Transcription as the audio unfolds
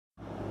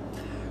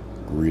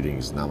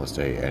Greetings,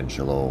 namaste, and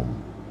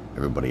shalom,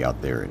 everybody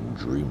out there in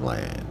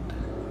dreamland.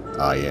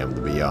 I am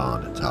the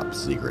Beyond Top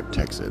Secret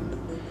Texan.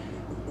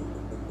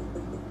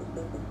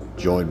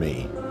 Join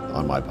me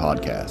on my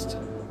podcast,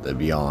 the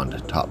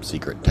Beyond Top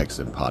Secret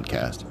Texan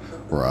podcast,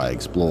 where I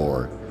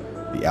explore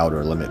the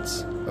outer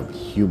limits of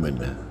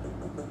human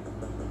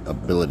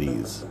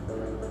abilities,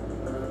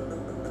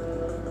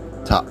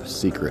 top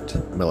secret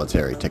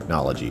military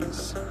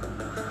technologies,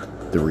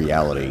 the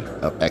reality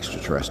of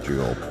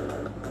extraterrestrial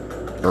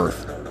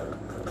Earth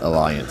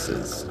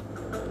alliances,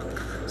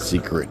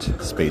 secret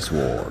space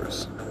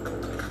wars,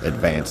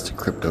 advanced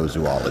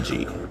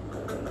cryptozoology,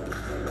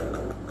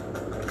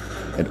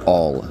 and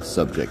all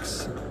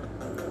subjects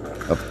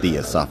of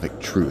theosophic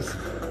truth,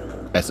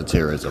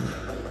 esotericism,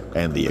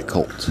 and the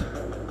occult.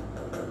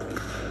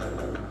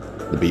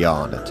 The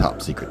Beyond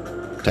Top Secret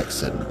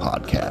Texan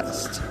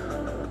podcast.